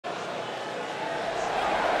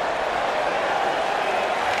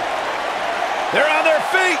They're on their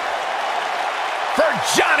feet for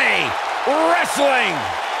Johnny Wrestling.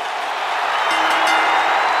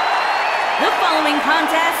 The following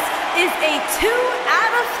contest is a 2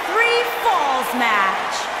 out of 3 falls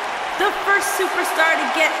match. The first superstar to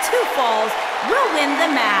get 2 falls will win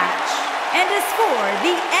the match and is for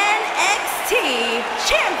the NXT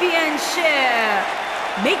Championship.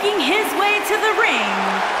 Making his way to the ring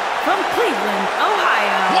from Cleveland,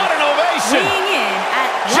 Ohio. What an ovation! Weighing in at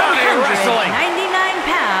Johnny Wrestling. 199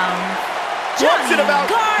 pounds. What's it about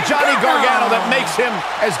Johnny Gargano that makes him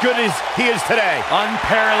as good as he is today?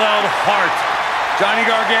 Unparalleled heart. Johnny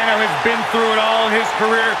Gargano has been through it all in his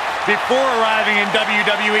career before arriving in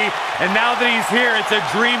WWE, and now that he's here, it's a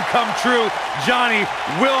dream come true. Johnny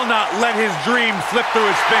will not let his dream slip through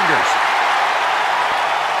his fingers.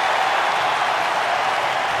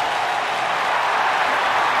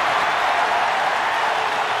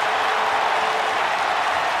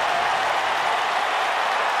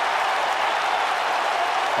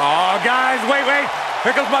 Oh, guys, wait.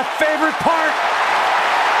 Here comes my favorite part.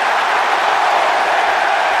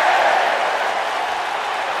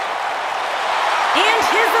 And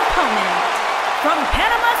his opponent, from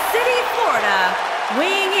Panama City, Florida,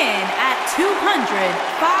 weighing in at 205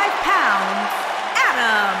 pounds,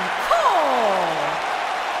 Adam Cole.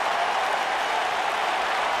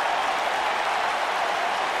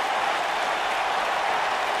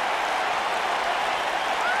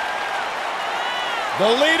 The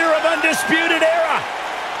leader of Undisputed Era.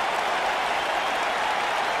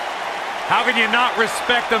 How can you not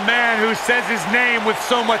respect a man who says his name with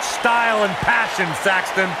so much style and passion,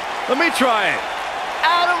 Saxton? Let me try it.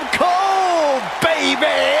 Adam Cole, baby!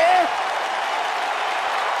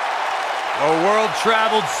 A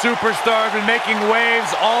world-traveled superstar has been making waves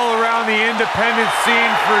all around the independent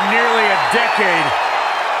scene for nearly a decade.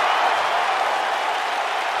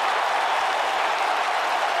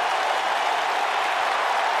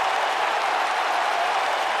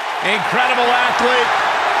 Incredible athlete.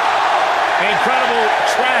 Incredible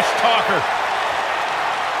trash talker.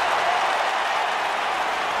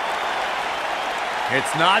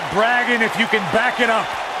 It's not bragging if you can back it up.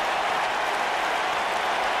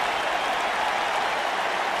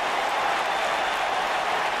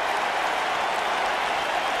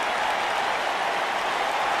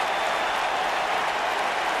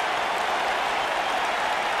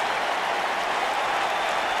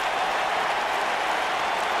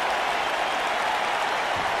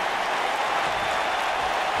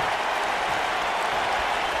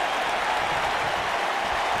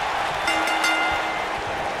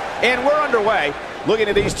 And we're underway. Looking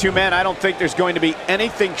at these two men, I don't think there's going to be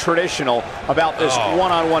anything traditional about this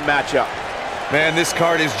one-on-one matchup. Man, this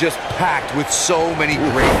card is just packed with so many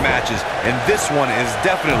great matches, and this one is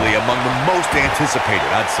definitely among the most anticipated,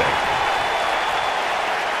 I'd say.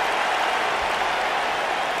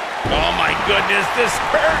 Oh my goodness, this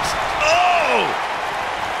hurts. Oh!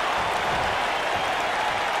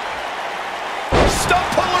 Stump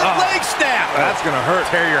puller leg snap. That's gonna hurt.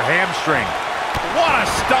 Tear your hamstring. What a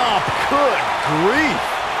stomp. Good grief.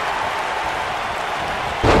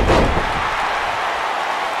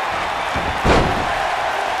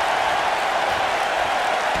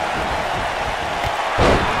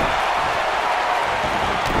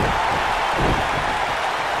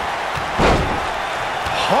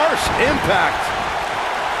 Harsh impact.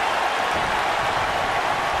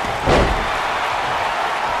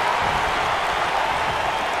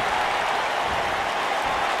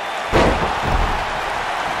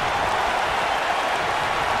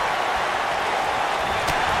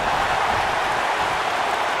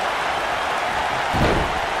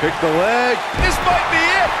 Pick the leg. This might be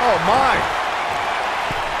it. Oh, my.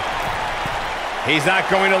 He's not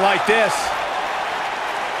going to like this.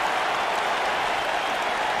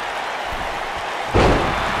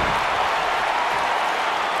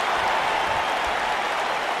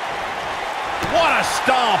 What a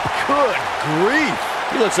stomp. Good grief.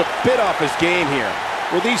 He looks a bit off his game here.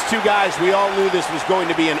 With these two guys, we all knew this was going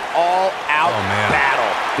to be an all-out battle.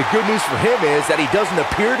 The good news for him is that he doesn't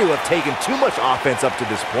appear to have taken too much offense up to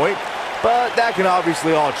this point, but that can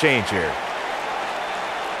obviously all change here.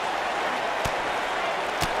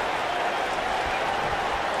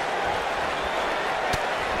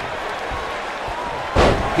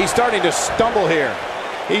 He's starting to stumble here.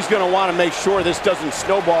 He's going to want to make sure this doesn't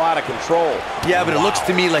snowball out of control. Yeah, but it looks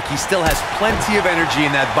to me like he still has plenty of energy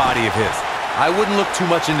in that body of his. I wouldn't look too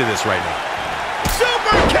much into this right now.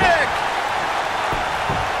 Super kick!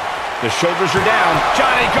 The shoulders are down.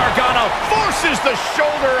 Johnny Gargano forces the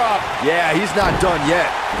shoulder up. Yeah, he's not done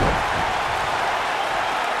yet.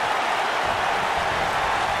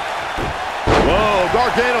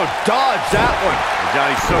 Gargano dodged that one.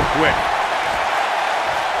 Johnny's so quick.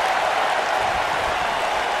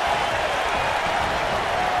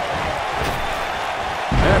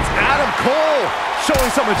 That's Adam Cole showing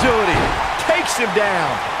some agility. Takes him down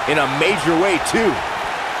in a major way, too.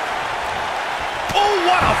 Oh,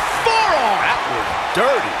 what a forearm! That was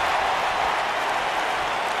dirty.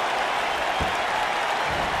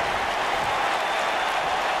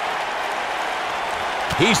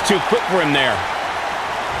 He's too quick for him there.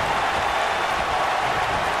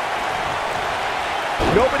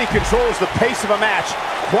 Nobody controls the pace of a match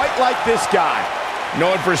quite like this guy.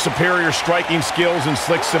 Known for superior striking skills and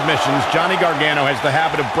slick submissions, Johnny Gargano has the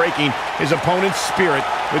habit of breaking his opponent's spirit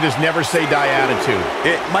with his never-say-die attitude.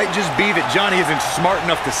 It might just be that Johnny isn't smart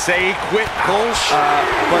enough to say quit, Cole.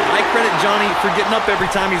 But I credit Johnny for getting up every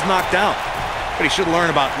time he's knocked out. But he should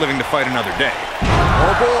learn about living to fight another day.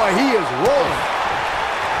 Oh, boy, he is rolling.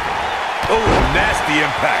 Oh, nasty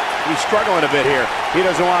impact. He's struggling a bit here. He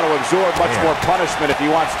doesn't want to absorb much more punishment if he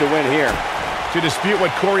wants to win here. To dispute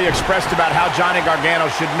what Corey expressed about how Johnny Gargano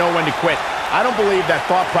should know when to quit, I don't believe that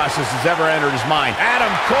thought process has ever entered his mind. Adam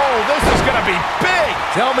Cole, this is going to be big!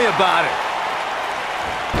 Tell me about it.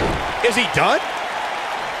 Is he done?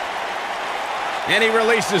 And he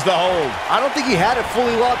releases the hold. I don't think he had it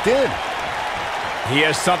fully locked in. He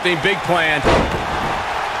has something big planned.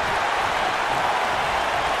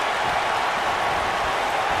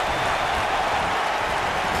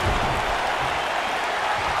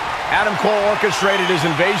 Adam Cole orchestrated his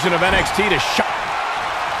invasion of NXT to shock.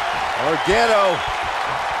 Gargano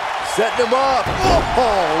setting him up.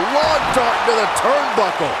 Oh, long dart to the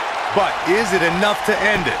turnbuckle. But is it enough to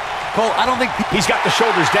end it? Cole, I don't think he's got the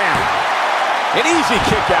shoulders down. An easy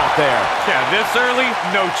kick out there. Yeah, this early,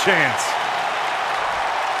 no chance.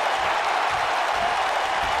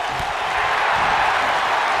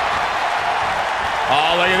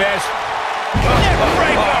 Oh, look at this.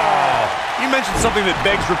 You mentioned something that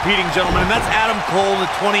begs repeating, gentlemen, and that's Adam Cole in the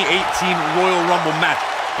 2018 Royal Rumble match.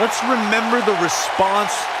 Let's remember the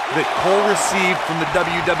response that Cole received from the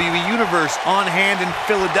WWE Universe on hand in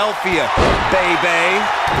Philadelphia. Baby.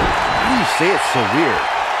 How do you say it so weird?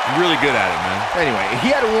 Really good at it, man. Anyway, he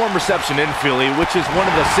had a warm reception in Philly, which is one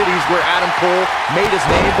of the cities where Adam Cole made his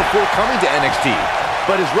name before coming to NXT.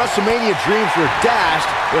 But his WrestleMania dreams were dashed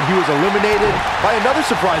when he was eliminated by another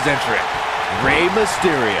surprise entrant, Rey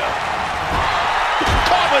Mysterio.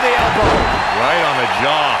 Caught with the elbow. Right on the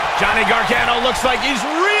jaw. Johnny Gargano looks like he's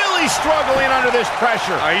really struggling under this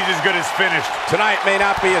pressure. He's as good as finished. Tonight may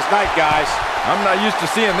not be his night, guys. I'm not used to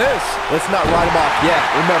seeing this. Let's not write him off yet.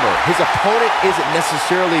 Remember, his opponent isn't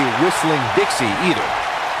necessarily whistling Dixie either.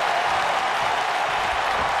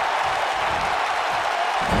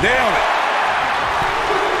 Nailed it.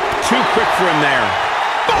 Too quick for him there.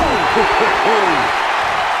 Boom!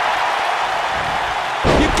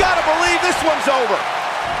 You gotta believe this one's over.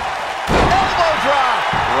 Elbow drop.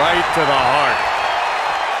 Right to the heart.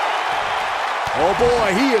 Oh boy,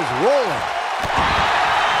 he is rolling.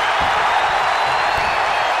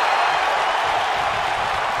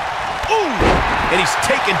 Ooh! And he's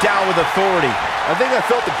taken down with authority. I think I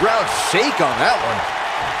felt the ground shake on that one.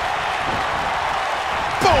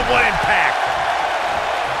 Boom, what impact.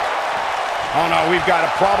 Oh no, we've got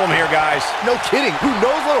a problem here, guys. No kidding. Who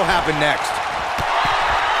knows what'll happen next?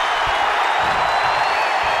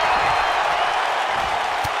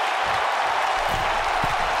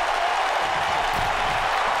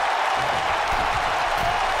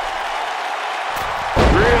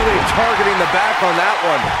 Really targeting the back on that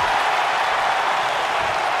one.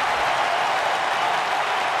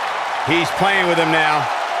 He's playing with him now.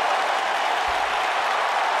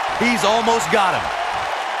 He's almost got him.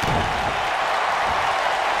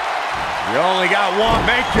 You only got one.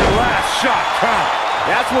 Make your last shot count.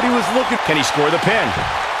 That's what he was looking for. Can he score the pin?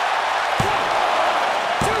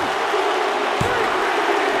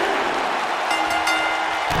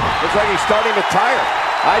 Looks like he's starting to tire.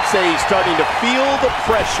 I'd say he's starting to feel the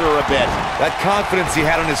pressure a bit. That confidence he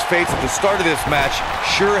had on his face at the start of this match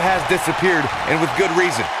sure has disappeared, and with good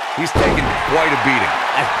reason. He's taken quite a beating.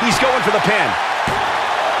 And he's going for the pin.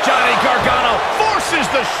 Johnny Gargano forces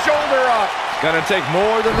the shoulder up. Gonna take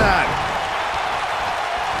more than that.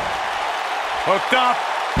 Hooked up.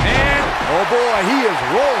 And Oh boy, he is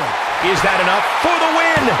rolling. is that enough for the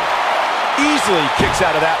win? Easily kicks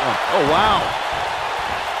out of that one. Oh wow.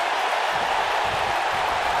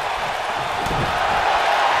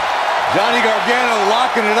 Johnny Gargano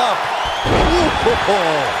locking it up. Ooh,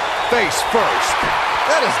 Face first.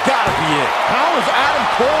 That has got to be it. How is Adam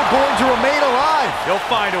Cole going to remain alive? He'll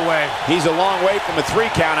find a way. He's a long way from a 3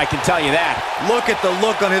 count, I can tell you that. Look at the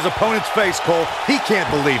look on his opponent's face, Cole. He can't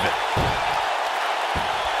believe it.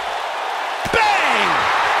 Bang!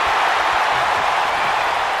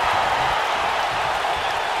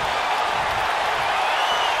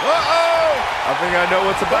 Uh-oh! I think I know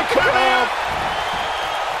what's about to come.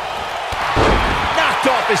 Knocked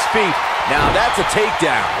off his feet. Now that's a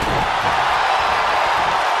takedown.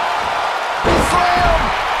 Slam!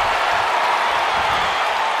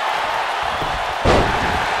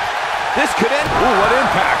 This could end. Ooh, what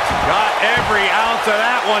impact. Got every ounce of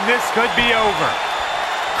that one. This could be over.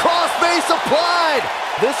 Crossface applied.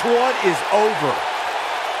 This one is over.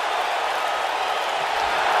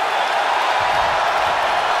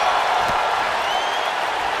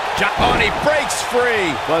 Oh, and he breaks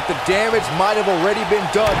free. But the damage might have already been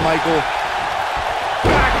done, Michael.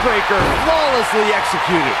 Backbreaker flawlessly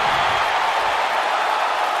executed.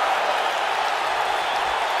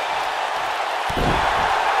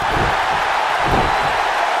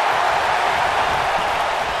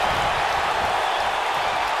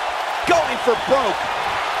 Going for broke.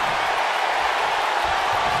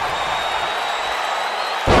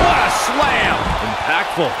 What a slam.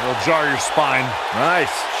 Impactful. It'll jar your spine.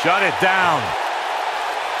 Nice. Shut it down.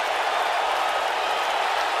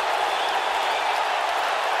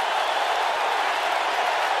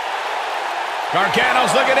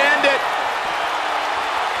 Gargano's looking to end it.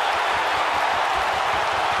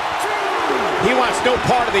 He wants no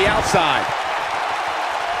part of the outside.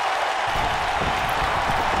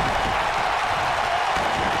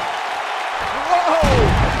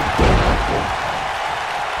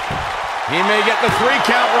 He may get the 3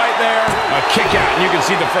 count right there. A kick out, and you can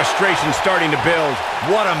see the frustration starting to build.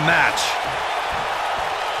 What a match.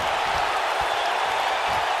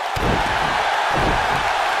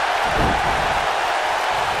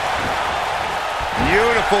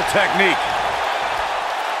 Beautiful technique.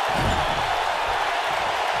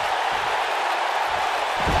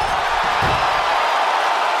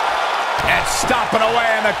 And stomping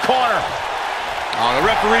away in the corner. Oh, the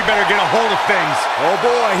referee better get a hold of things. Oh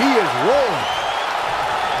boy, he is rolling.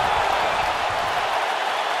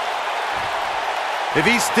 If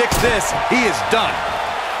he sticks this, he is done.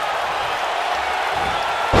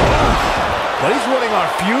 But he's running on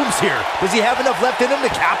fumes here. Does he have enough left in him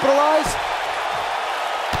to capitalize?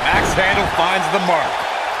 Axe handle finds the mark.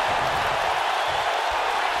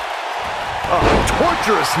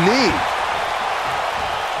 Torturous knee.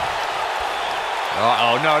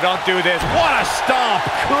 Uh-oh, no, don't do this. What a stomp.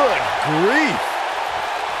 Good grief.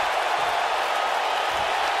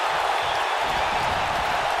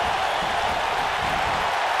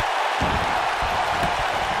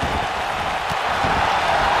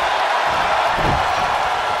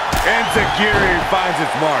 Enziguri finds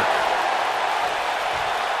its mark.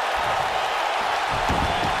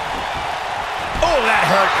 Oh, that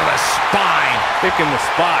hurt to the spine. Picking the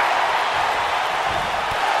spot.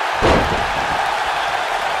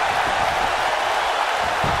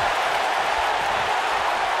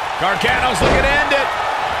 Gargano's looking to end it.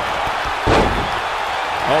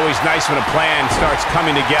 Always nice when a plan starts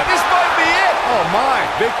coming together. This might be it. Oh my,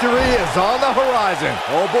 victory is on the horizon.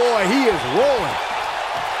 Oh boy, he is rolling.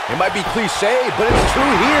 It might be cliche, but it's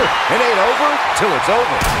true here. It ain't over till it's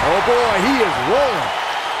over. Oh boy, he is rolling.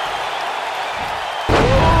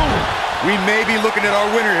 We may be looking at our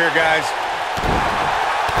winner here, guys.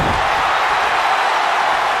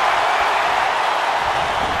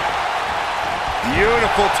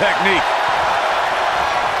 Beautiful technique.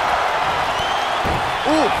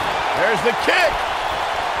 Ooh, there's the kick.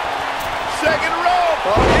 Second rope.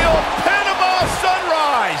 The old Panama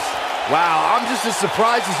Sunrise. Wow, I'm just as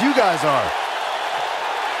surprised as you guys are.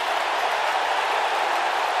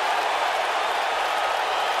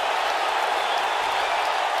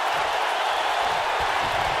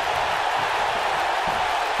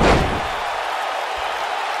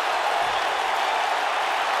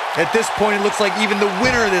 At this point, it looks like even the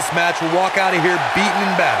winner of this match will walk out of here beaten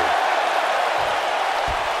and battered.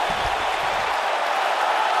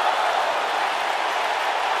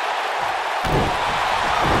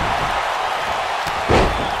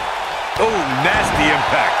 Oh, nasty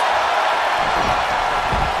impact.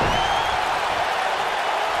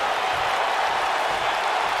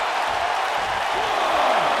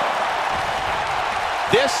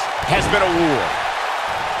 This has been a war.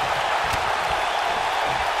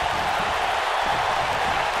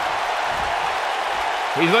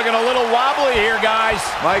 He's looking a little wobbly here, guys.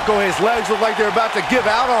 Michael, his legs look like they're about to give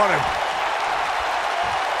out on him.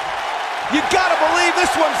 You gotta believe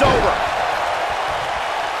this one's over.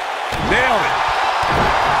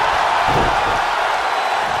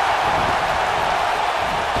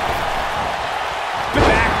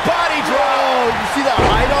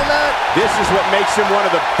 This is what makes him one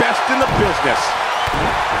of the best in the business.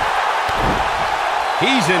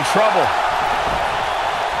 He's in trouble.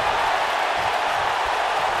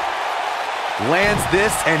 Lands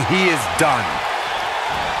this, and he is done.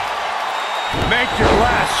 Make your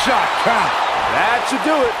last shot count. That should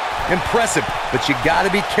do it. Impressive, but you got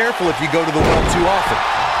to be careful if you go to the well too often.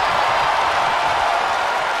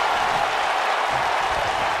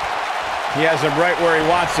 He has him right where he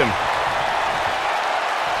wants him.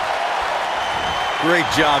 Great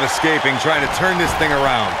job escaping, trying to turn this thing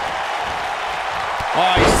around.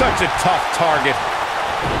 Oh, he's such a tough target.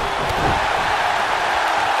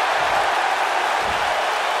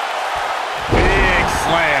 Big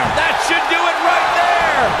slam. That should do it right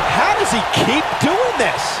there. How does he keep doing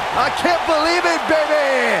this? I can't believe it,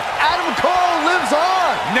 baby. Adam Cole lives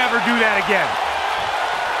on. Never do that again.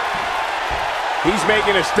 He's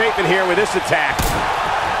making a statement here with this attack.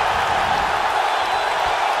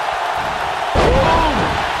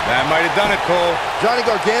 That might have done it, Cole. Johnny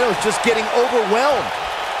Gargano is just getting overwhelmed.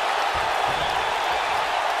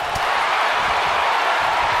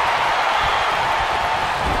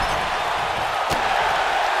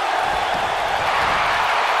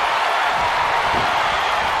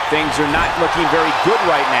 Things are not looking very good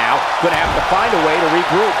right now. Gonna have to find a way to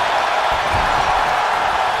regroup.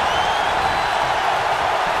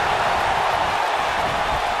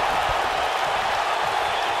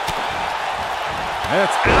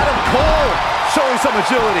 That's Adam Cole showing some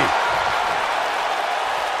agility.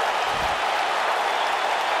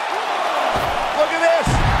 Look at this.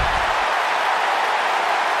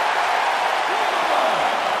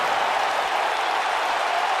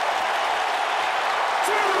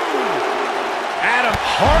 Adam,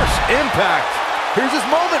 harsh impact. Here's his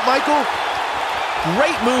moment, Michael.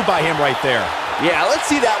 Great move by him right there. Yeah, let's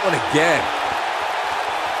see that one again.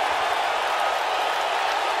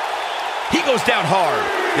 He goes down hard.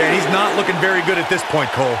 Yeah, he's not looking very good at this point,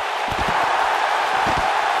 Cole.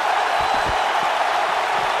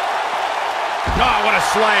 Oh, what a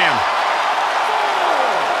slam.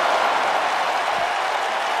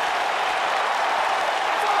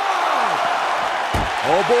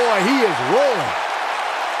 Oh boy, he is rolling.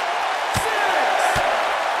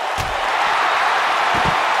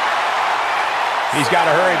 He's got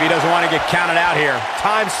to hurry if he doesn't want to get counted out here.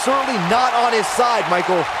 Time's certainly not on his side,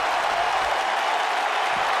 Michael.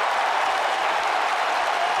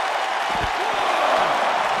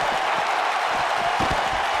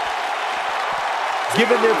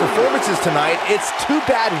 Given their performances tonight, it's too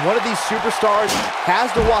bad one of these superstars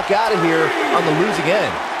has to walk out of here on the losing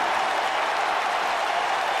end.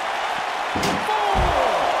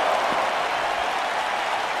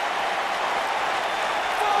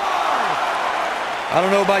 I don't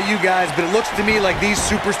know about you guys, but it looks to me like these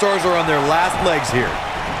superstars are on their last legs here.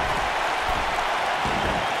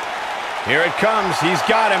 Here it comes. He's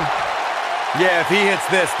got him. Yeah, if he hits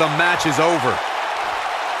this, the match is over.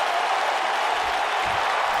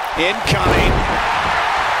 Incoming.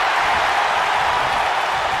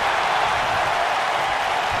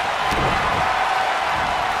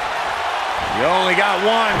 You only got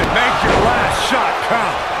one. Make your last shot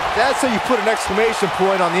count. That's how you put an exclamation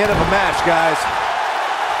point on the end of a match, guys.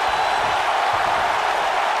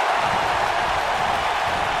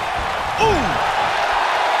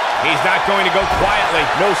 He's not going to go quietly.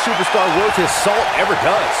 No superstar worth his salt ever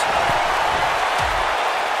does.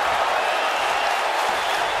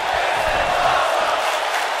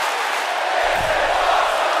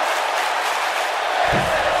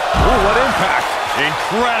 Ooh, what impact.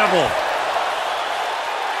 Incredible.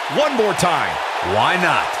 One more time. Why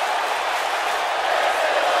not?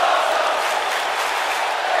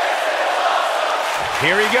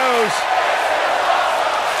 Here he goes.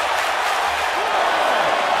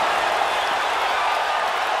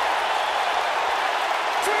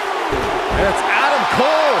 That's Adam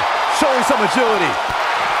Cole showing some agility.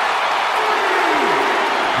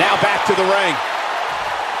 Now back to the ring.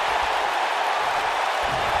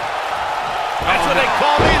 That's what they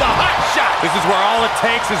call me, the hot shot. This is where all it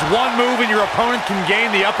takes is one move and your opponent can gain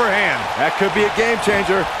the upper hand. That could be a game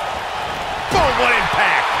changer. Boom, what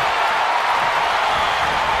impact.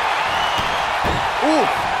 Ooh,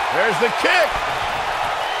 There's the kick.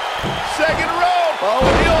 Second rope. Oh,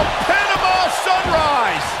 the old Panama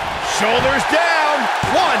Sunrise. Shoulders down.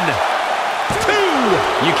 1,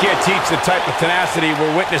 2. You can't teach the type of tenacity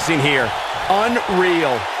we're witnessing here.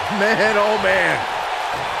 Unreal. man, oh man.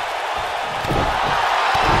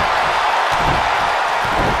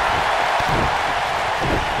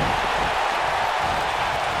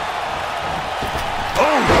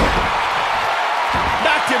 Oh!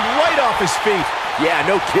 Knocked him right off his feet. Yeah,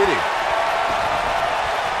 no kidding.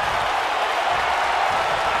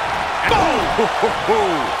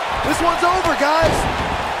 This one's over, guys.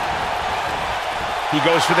 He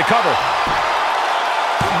goes for the cover.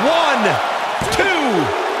 1, 2,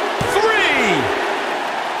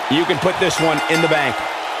 3. You can put this one in the bank.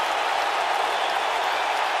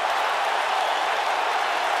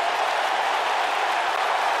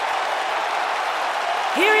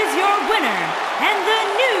 Here is your winner and the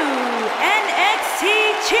new NXT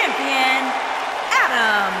Champion,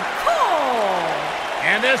 Adam Cole.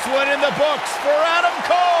 And this one in the books for Adam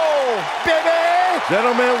Cole, baby!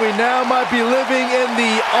 Gentlemen, we now might be living in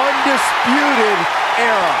the undisputed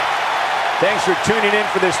era. Thanks for tuning in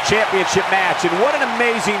for this championship match, and what an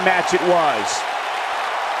amazing match it was.